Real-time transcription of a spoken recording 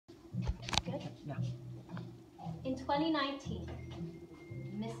2019,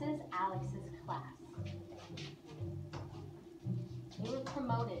 Mrs. Alex's class. They were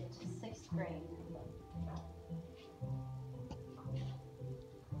promoted to 6th grade.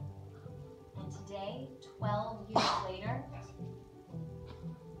 And today, 12 years later,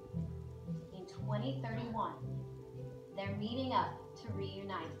 in 2031, they're meeting up to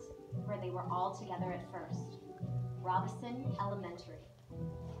reunite where they were all together at first, Robison Elementary.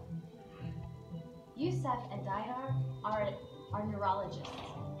 Yusef and Didar are neurologists.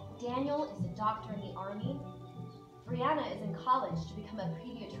 Daniel is a doctor in the army. Brianna is in college to become a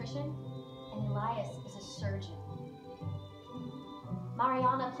pediatrician, and Elias is a surgeon.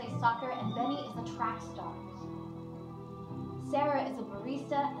 Mariana plays soccer, and Benny is a track star. Sarah is a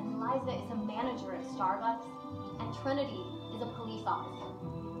barista, and Liza is a manager at Starbucks, and Trinity is a police officer.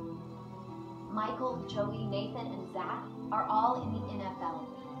 Michael, Joey, Nathan, and Zach are all in the NFL.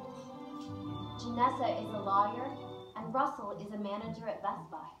 Janessa is a lawyer, and Russell is a manager at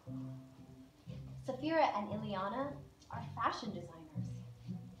Best Buy. Safira and Ileana are fashion designers.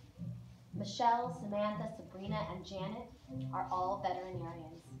 Michelle, Samantha, Sabrina, and Janet are all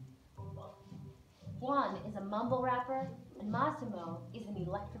veterinarians. Juan is a mumble rapper, and Massimo is an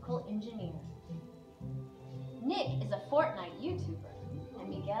electrical engineer. Nick is a Fortnite YouTuber, and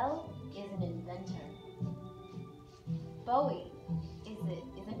Miguel is an inventor. Bowie is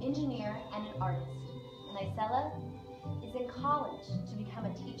an engineer and an artist, and Isela is in college to become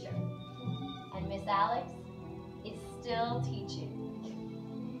a teacher, and Miss Alex is still teaching.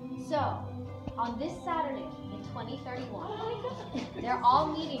 So, on this Saturday in 2031, they're all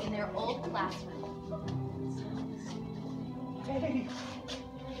meeting in their old classroom.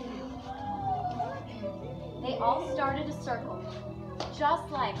 They all started a circle, just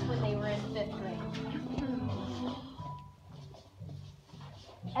like when they were in 5th grade.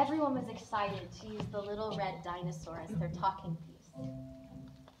 Everyone was excited to use the little red dinosaur as their talking piece.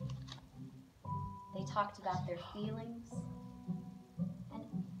 They talked about their feelings and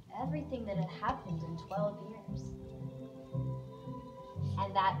everything that had happened in 12 years.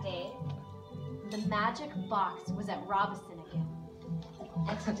 And that day, the magic box was at Robison again.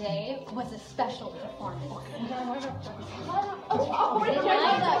 And today was a special performance. They lined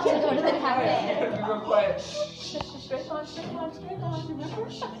up to go to the cafe.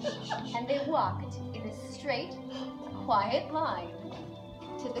 And they walked in a straight, quiet line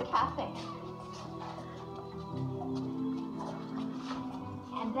to the cafe.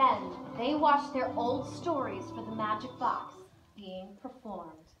 And then they watched their old stories for the magic box being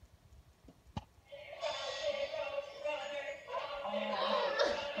performed.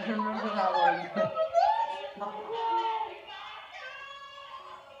 I remember that one.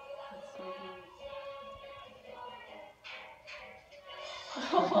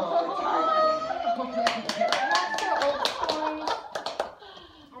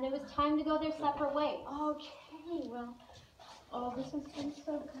 And it was time to go their separate ways. Okay, well, this has been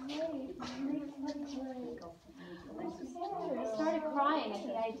so great. They started crying at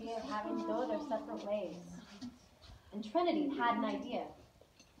the idea of having to go their separate ways. And Trinity had an idea.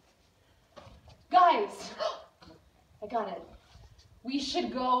 Guys, I got it. We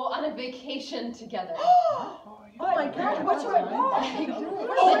should go on a vacation together. Oh my God, what's your idea?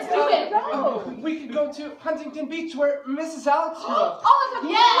 Let's do it. Oh, we could go to Huntington Beach where Mrs. Alex grew up. Oh,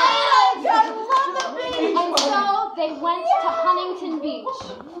 yes! I love the beach! And so they went to Huntington Beach.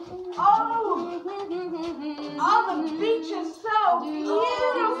 Oh, the beach is so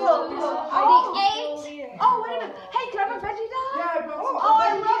beautiful. They ate. Oh, wait a minute. Hey, can I have a veggie dog? Yeah, I brought some. Oh, I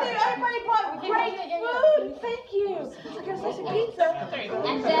love it. Everybody brought great food. Thank you. We're going to say some pizza.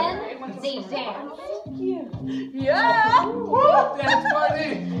 And then they danced. Thank you. Yeah. Dance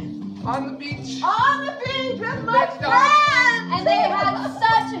party on the beach. On the beach with my Let's go. friends. And they had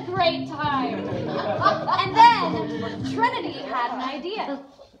such a great time. And then Trinity had an idea.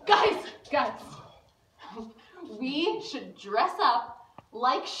 Guys, we should dress up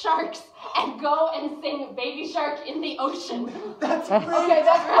like sharks and go and sing Baby Shark in the ocean. That's great. Okay,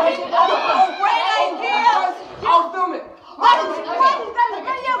 that's right. Great idea. I'll film it. That is a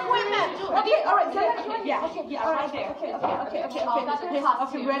video appointment. Okay, all right. Yeah, okay, yeah, all right there.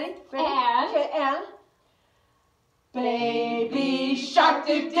 Okay, ready? And Baby shark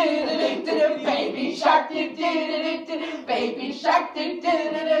do do do do do, baby shark do do do do do, baby shark do do do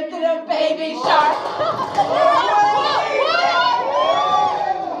do do, baby shark.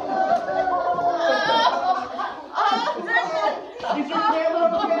 Is your camera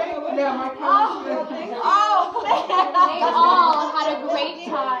okay? Yeah, my camera's good. they all had a great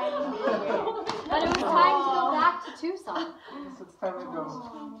time. But it was time to go back to Tucson. It's time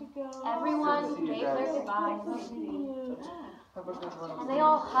to go. Everyone everyone see you gave their guys. goodbyes, Have a good one. and they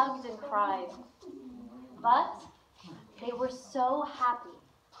all hugged and cried. But they were so happy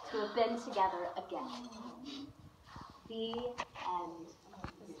to have been together again. The end.